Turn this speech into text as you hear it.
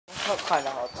not kind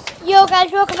of hard. Yo guys,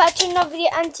 welcome back to another video,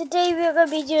 and today we're going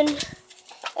to be doing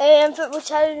football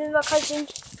challenge with my cousin.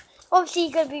 Obviously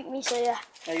you're going to beat me, so yeah.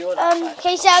 No, you're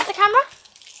can you set up the camera?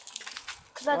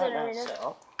 Because I don't know.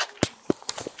 know.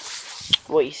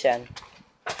 What are you saying?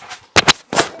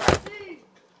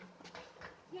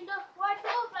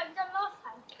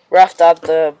 We have to have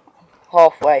the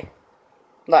halfway.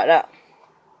 Like that.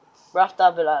 We have to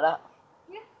have it like that.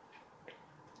 Yeah.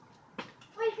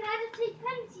 Wait, can I just take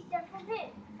penalties then from here?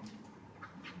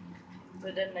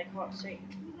 But then they can't see.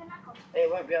 You can knock off. They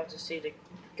won't be able to see the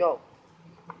goal.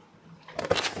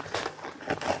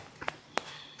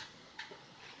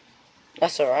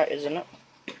 That's alright, isn't it?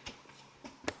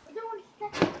 I don't want to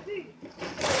step in the food.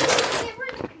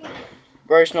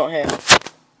 Bro's not here.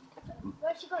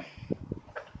 Where's she gone?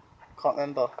 Can't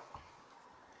remember.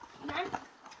 Man?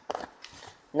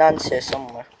 Nan's here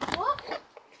somewhere. What?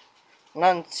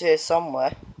 Nan's here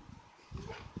somewhere.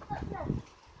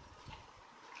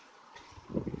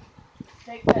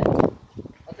 Take that. I don't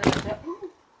know that.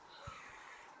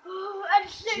 Oh, I'm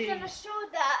so gonna show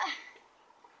that.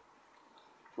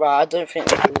 Right, I don't think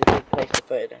this is a good place to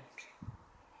put it in.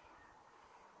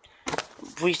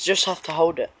 We just have to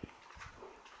hold it.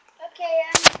 Okay,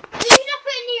 did you not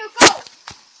put it near your goal?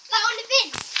 Like on the bin?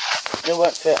 It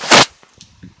won't fit.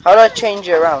 How do I change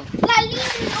it around? Like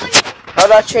leaning on it. How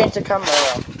do I change the camera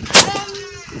around?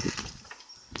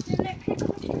 Didn't I click on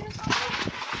the screen or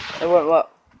something? It won't work.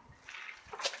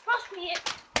 Pass me it.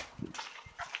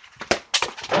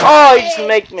 Oh, you just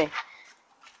make me.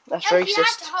 That's You have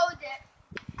racist. to hold it.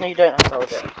 No, you don't have to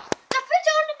hold it. Now put it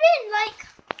on the bin, like.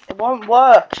 It won't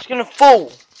work. It's gonna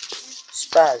fall.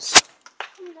 Spaz.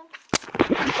 I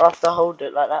have to hold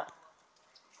it like that.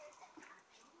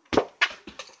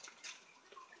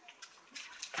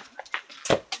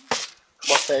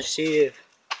 What I see?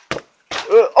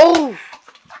 Oh!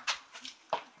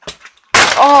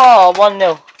 Oh,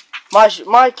 1-0.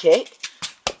 My kick.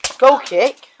 Goal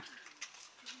kick.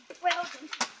 Wait, hold on.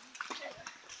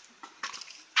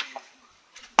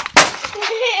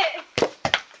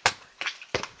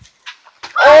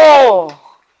 Oh!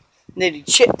 Nearly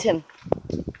chipped him.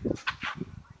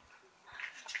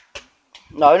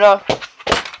 No.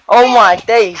 Oh my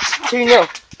days. 2-0.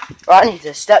 Right, I need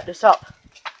to step this up.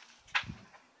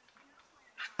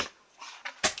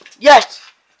 Yes!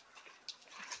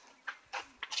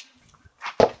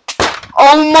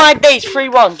 Oh my days.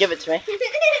 3-1. Give it to me.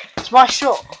 It's my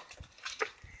shot.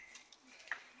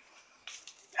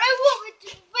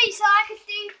 Wait, so I could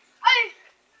do. Oh!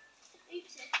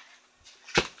 Oops.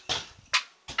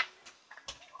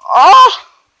 Oh!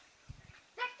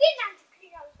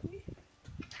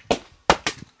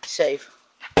 Save.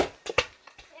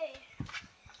 Hey.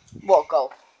 What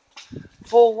goal?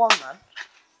 4-1, man.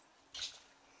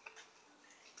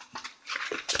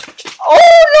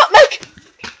 Oh, nutmeg!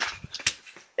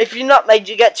 If you nutmeg,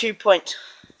 you get 2 points.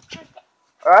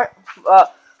 Alright?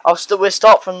 We'll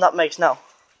start from nutmegs now.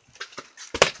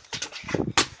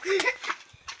 Don't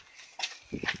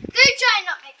try and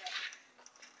not make it.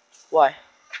 Why?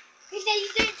 Because then you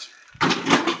don't.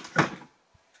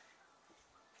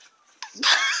 You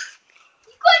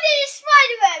got to do the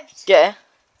spider webs. Get it?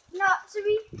 No, so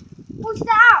we push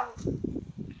that out.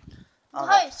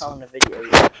 I'm gonna video you.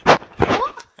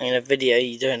 What? I'm gonna video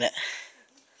you doing it.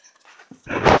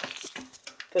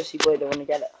 Pussy boy don't wanna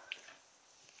get it.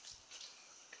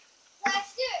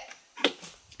 Let's do it.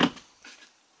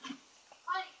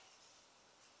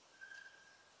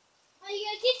 Are you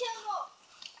going to get it or not?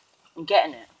 I'm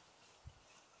getting it.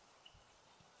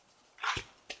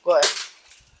 Got it.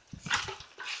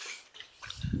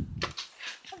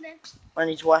 Come then. I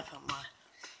need to wipe out my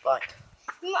bike.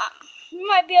 You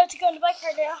might be able to go on the bike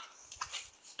right there.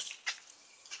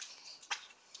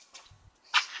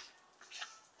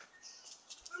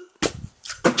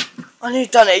 I nearly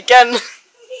done it again.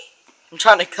 I'm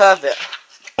trying to curve it.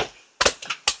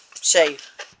 Save.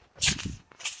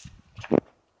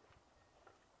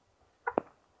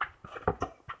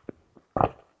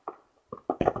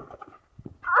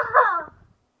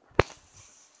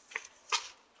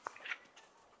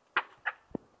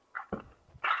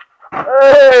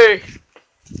 Hey!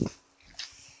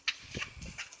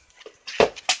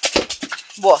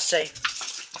 What a save.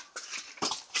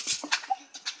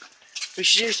 We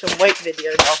should do some weight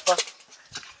videos, Alpha.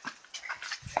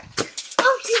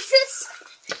 Oh, Jesus!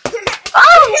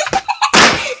 Oh!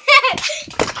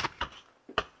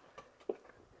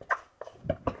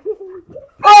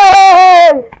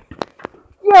 Oh!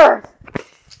 Yes!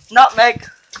 Nutmeg.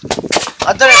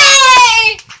 I don't know.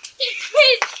 Hey!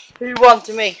 Who won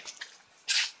to me?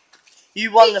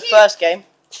 You won the first game.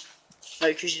 No,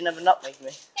 because you never nutmegged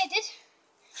me. Yeah, I did.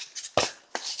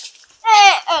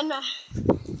 No.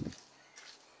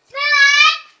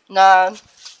 No.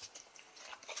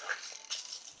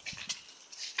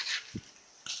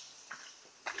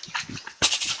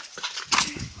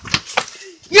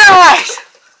 Yes!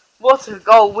 What a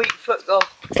goal, weak foot goal.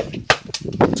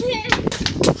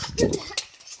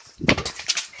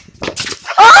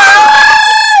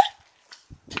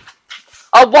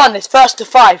 I won, it's first to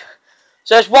 5.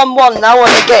 So it's 1-1 now on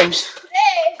the games.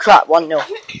 Crap, 1-0.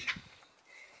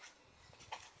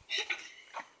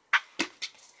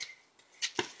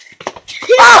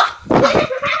 Ah!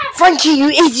 Frankie, you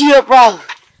idiot, bro.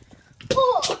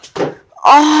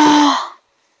 Ah,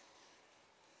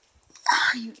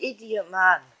 you idiot,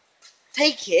 man.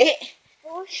 Take it.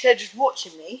 Instead of just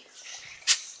watching me.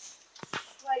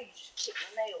 Why you just kicked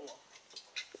my nail off?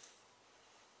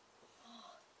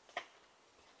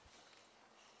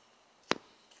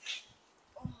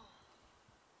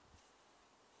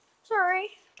 Sorry.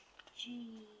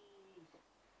 Jeez.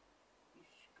 You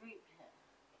scraped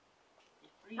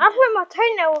it. I've ripped my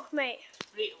toenail off, mate.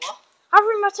 Bleeding what? I've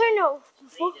ripped my toenail off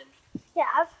before. Bleeding. Yeah,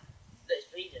 I have. It's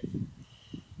bleeding.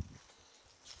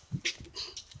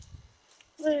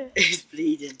 Mm. It's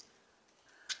bleeding.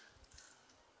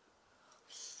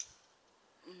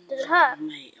 Did it hurt?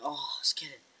 Mate, oh, it's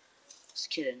kidding. It's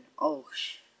kidding. Oh,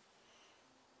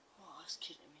 it's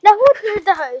kidding me. Now water with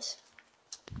the hose.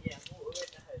 Yeah, water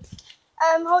with the hose.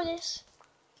 Hold this.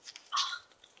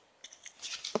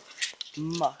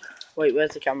 Muck. Wait,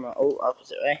 where's the camera? Oh,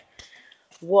 opposite way.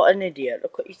 What an idiot.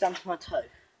 Look what he's done to my toe.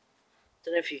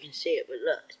 Don't know if you can see it, but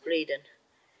look, it's bleeding.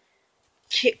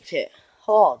 Kicked it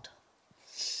hard.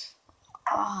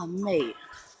 Ah, mate.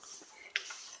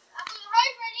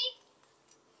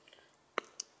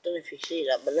 Don't know if you see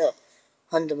that, but look.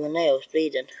 Under my nails,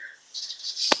 bleeding.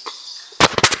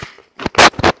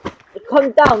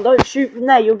 Come down, don't shoot from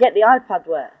there, you'll get the iPad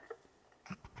wet.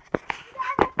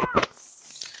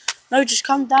 No, just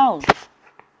come down.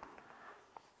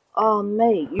 Oh,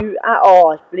 mate,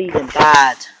 oh, it's bleeding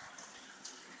bad.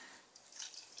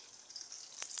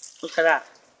 Look at that.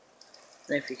 I don't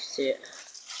know if you can see it.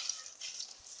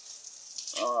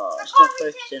 Oh, it's not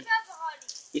focusing.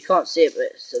 You can't see it, but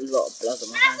it's a lot of blood on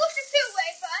my hand.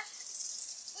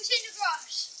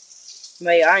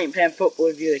 Mate, I ain't playing football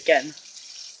with you again.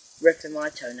 Ripping my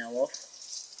toenail off.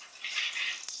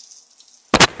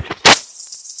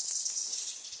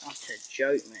 That's a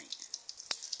joke, mate.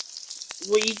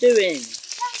 What are you doing?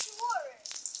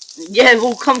 Yeah,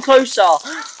 well, come closer.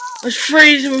 It's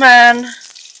freezing, man.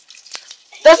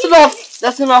 That's enough.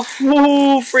 That's enough.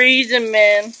 Woo, freezing,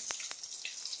 man.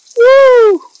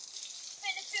 Woo.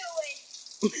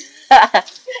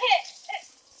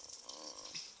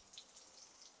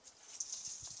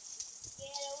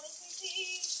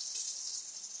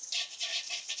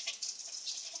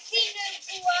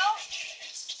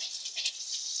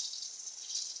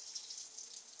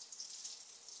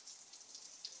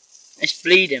 It's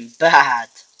bleeding bad.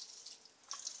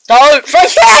 Don't,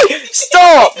 Frankie!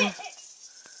 Stop!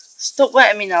 Stop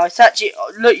wetting me now. It's actually,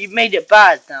 look, you've made it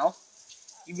bad now.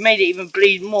 You've made it even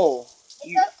bleed more.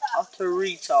 You utter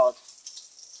retard.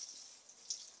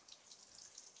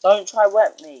 Don't try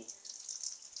wet me.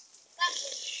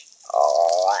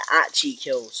 Oh, it actually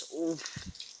kills. Oof.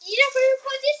 You never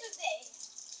record this with me?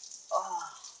 Oh.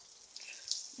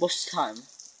 What's the time?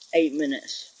 8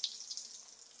 minutes.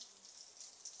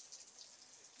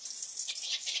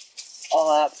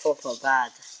 Oh, that's proper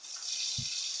bad.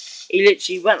 He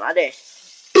literally went like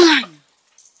this. Bang!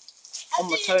 On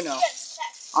my toenail.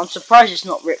 I'm surprised it's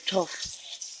not ripped off.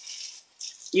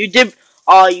 You did.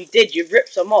 Oh, you did. You've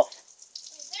ripped some off.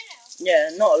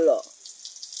 Yeah, not a lot.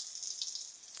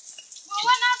 Well,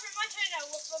 when I ripped my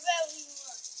toenail off, my belt even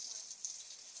worse.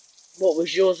 What,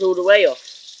 was yours all the way off?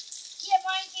 Yeah,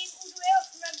 mine came all the way off,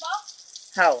 remember?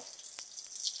 How?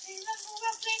 Remember when we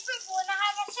were playing football and I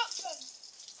had my socks on?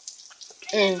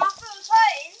 And then my foot was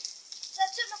hurting, so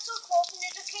I took my sock off and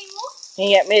it just came off. Can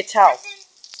you get me a towel? And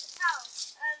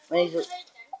then the towel.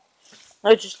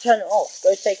 No, just turn it off.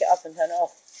 Go take it up and turn it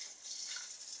off.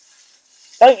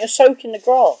 Don't, you're soaking the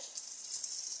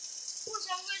grass.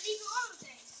 Also, I'm going to leave it on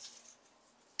then.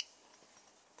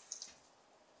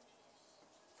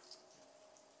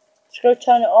 Just go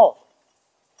turn it off.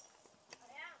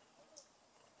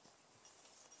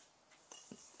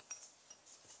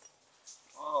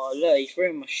 Oh, look, he's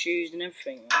wearing my shoes and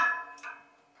everything, man.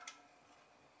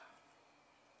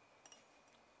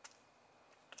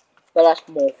 But that's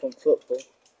more from football.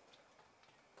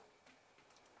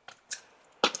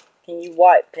 Can you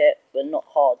wipe it, but not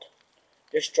hard?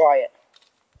 Just dry it.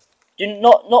 Do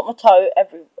not my toe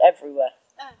everywhere.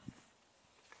 Oh.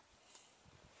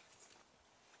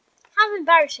 Kind of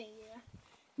embarrassing, you know.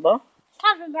 What?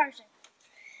 Kind of embarrassing.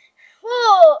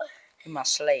 Whoa! You're my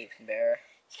slave, Vera.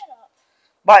 Shut up.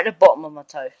 Right at the bottom of my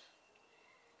toe.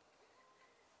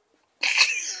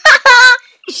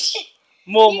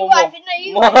 More. Wipe it, no,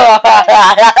 you More.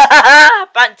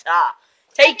 wipe Banter.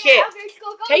 Take it. Okay,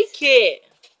 go, guys. Take it.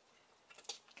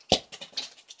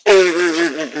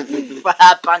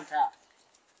 Banter.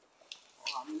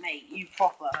 Oh, mate, you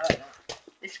proper hurt that.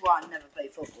 This is why I never play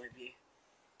football with you.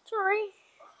 Sorry.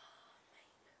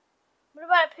 What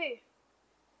about a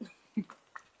poo?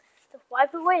 Just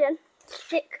wipe away then.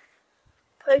 Stick.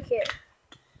 Poke it.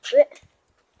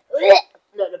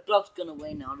 Look, the blood's gone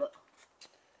away now, look.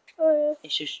 Oh, yeah.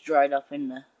 It's just dried up in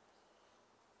there.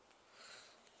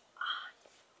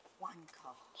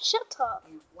 Wanker. Shut up.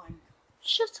 You wanker.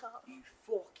 Shut up. You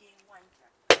fucking wanker.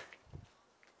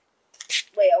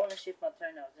 Wait, I want to shift my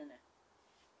toenails in it.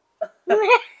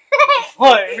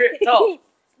 Oh, it ripped off.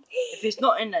 If it's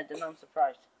not in there, then I'm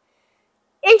surprised.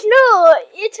 It's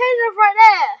not. Your toenail's right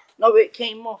there. No, it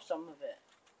came off some of it.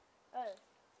 Oh.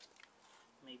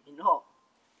 Maybe not.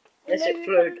 Unless Maybe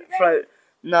it it float.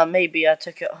 No, maybe I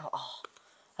took it. Oh,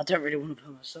 I don't really want to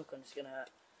put my sock on. It's gonna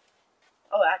hurt.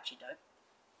 Oh, I actually don't.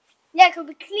 Yeah, because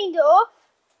we cleaned it off.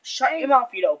 Shut your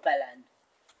mouth, you little bellend.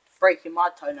 Breaking my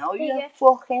toenail. There you You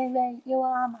go. fucking mate. You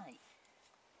are, mate.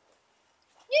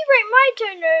 You broke my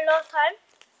toenail last time.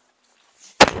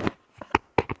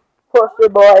 Pussy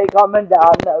boy coming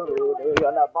down the road. We're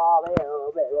gonna party,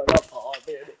 we're gonna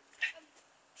party.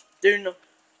 Do not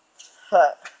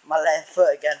hurt my left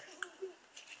foot again.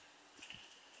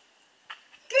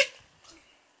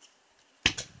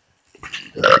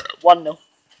 One nil.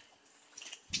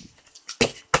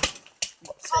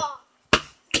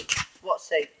 What's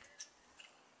save?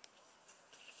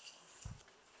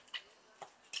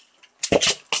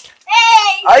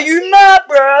 Hey! Are you mad,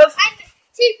 bruv? And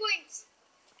 2 points.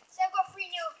 So I've got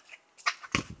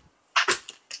 3-0.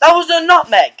 That was a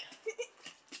nutmeg.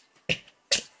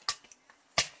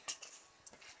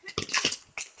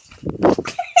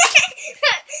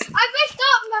 I messed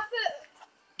up my foot.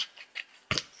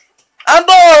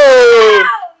 Ambo!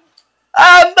 Ow!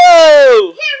 Ambo!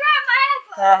 Hit around my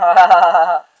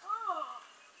elbow.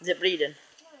 Is it bleeding?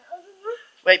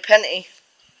 Wait, penalty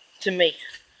to me.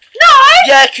 No!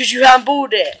 Yeah, because you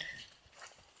handballed it.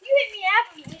 You hit me,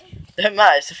 haven't you? Don't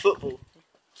matter, it's a football.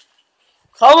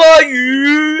 Come on,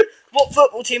 you! What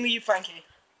football team are you, Frankie?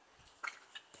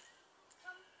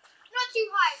 Not too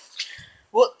high.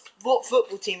 What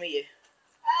football team are you?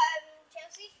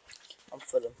 Chelsea? I'm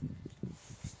Fulham.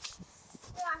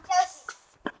 No, I'm Chelsea.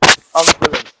 I'm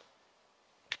Fulham.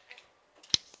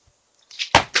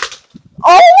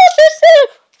 Oh, what's this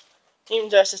save? Even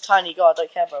though it's a tiny guy, I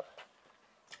don't care, bro.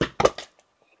 No,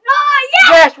 yeah!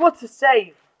 Yes, what's a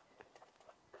save?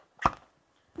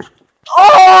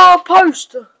 Oh,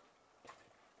 post! No!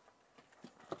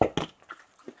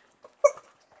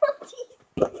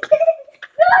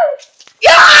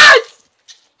 Yes!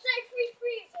 So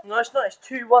 3-3. No, it's not. It's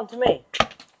 2-1 to me.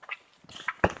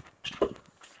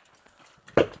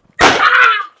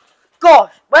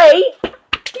 Gosh, wait!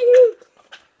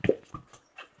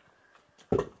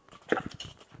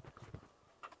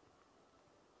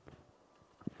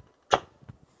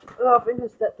 Oh, I think I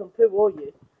stepped on poo, or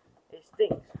you. It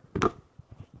stinks.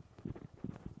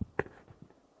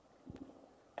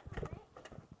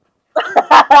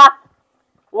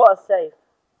 What a save.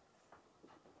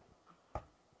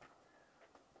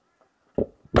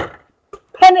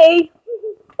 Penny!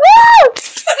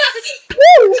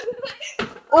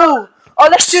 Oh,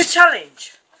 let's do a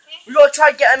challenge. Okay. We gotta try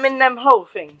and get them in them whole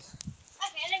things.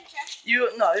 Okay, let me try.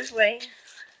 No, wait.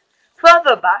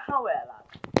 Further back, how well, lad?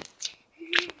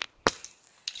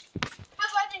 How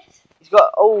about this? He's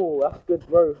got, that's good,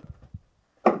 bro.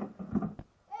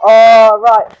 Oh,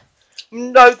 right.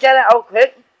 No, get it out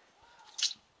quick.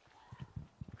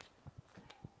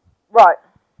 Right.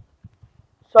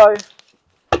 So,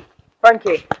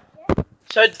 Frankie. Yeah.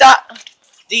 So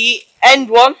the end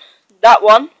one, that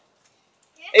one,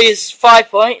 Yeah. is 5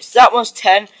 points. That one's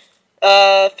 10,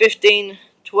 15,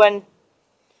 20,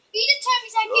 You just told me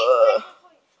so I get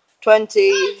 20,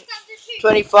 No, stop the shoot.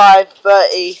 25,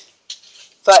 30,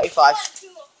 35. One,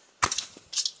 two more.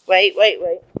 Wait.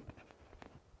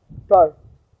 Go.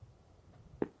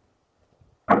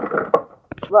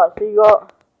 Right, so you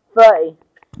got 30.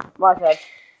 My turn.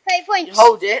 30 points. You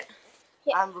hold it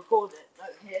Yeah. and record it. No,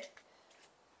 here.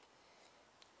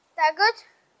 That good?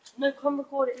 No, come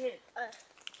record it here. Oh.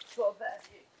 Got a better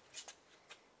view.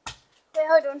 Wait,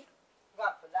 hold on.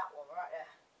 Right for that one right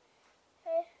there.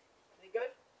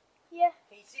 Yeah.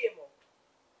 Can you see them all?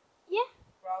 Yeah.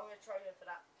 Right, I'm going to try and go for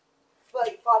that.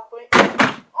 35 point.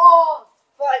 Oh!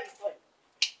 30 point.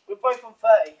 We're both on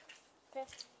 30. Okay.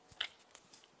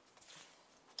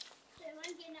 So I'm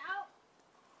getting it out.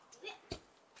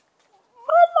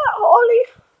 Ollie.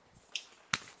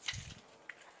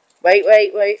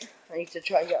 Wait. I need to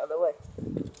try and get out of the way.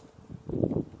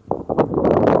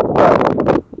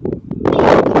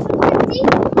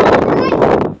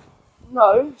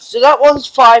 No. So that one's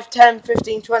 5, 10,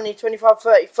 15, 20, 25,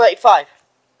 30, 35.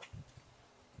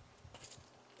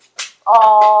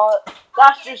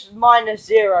 That's just minus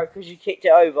 0 because you kicked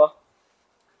it over.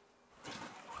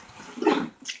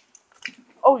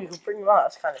 Oh, you can bring them out.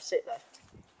 That's kind of sick though.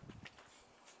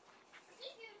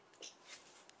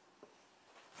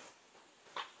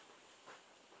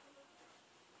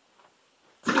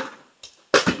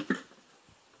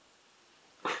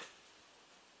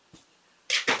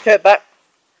 Put it back.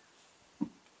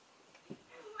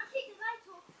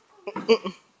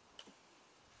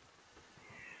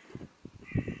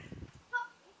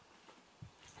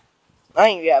 I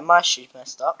think my shoe's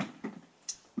messed up.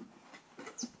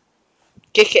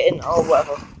 Kick it in or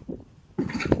whatever.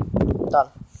 Done.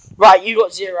 Right, you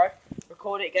got 0.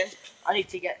 Record it again. I need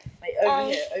to get over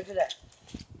here, over there.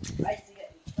 I need to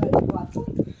get 35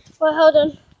 points. Wait, hold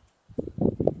on.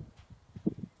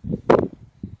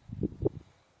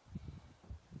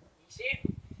 You see it?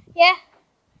 Yeah.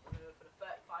 I'm going to go for the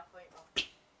 35 point.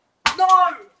 No!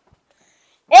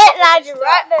 It landed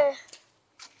right there.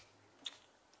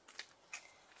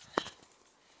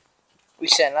 We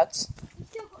saying, lads? You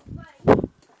still got 5.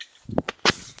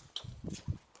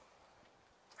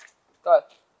 Go.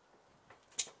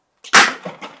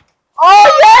 Oh,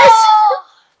 yes!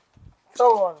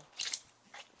 Come on.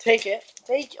 Take it.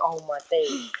 Oh, my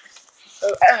days.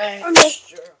 Oh,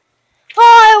 extra.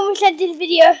 Oh, I almost ended the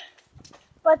video,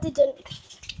 but I didn't.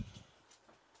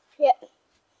 Yeah.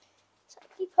 It's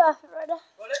actually perfect right there.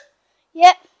 Got it?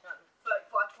 Yep.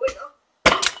 35 pointer.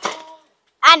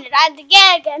 And it landed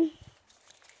again.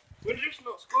 We're just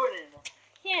not scoring anymore.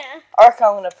 Yeah. I reckon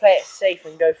I'm going to play it safe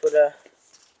and go for the...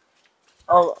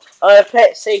 I'm going to play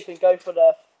it safe and go for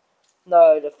the...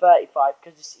 No, the 35,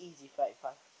 because it's easy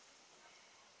 35.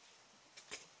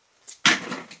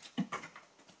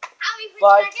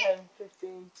 5, 10,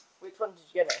 15... Which one did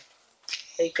you get it?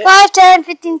 Take it. 5, 10,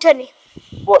 15, 20.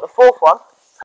 What, the fourth one?